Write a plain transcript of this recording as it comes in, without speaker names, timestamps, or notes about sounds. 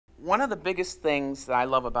One of the biggest things that I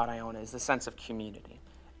love about Iona is the sense of community.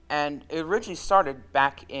 And it originally started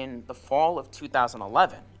back in the fall of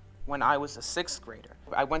 2011 when I was a sixth grader.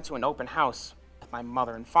 I went to an open house with my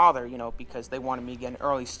mother and father, because they wanted me to get an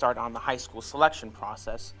early start on the high school selection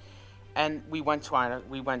process. And we went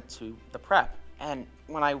to the prep. And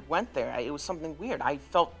when I went there, it was something weird. I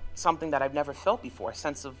felt something that I've never felt before, a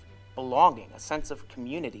sense of belonging, a sense of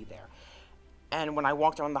community there. And when I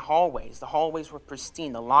walked around the hallways were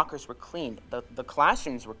pristine, the lockers were clean, the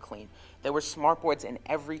classrooms were clean. There were smart boards in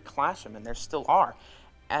every classroom, and there still are.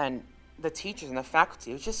 And the teachers and the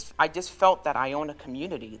faculty, I just felt that Iona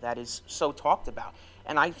community that is so talked about.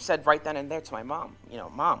 And I said right then and there to my mom,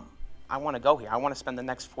 Mom, I want to go here. I want to spend the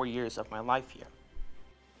next 4 years of my life here.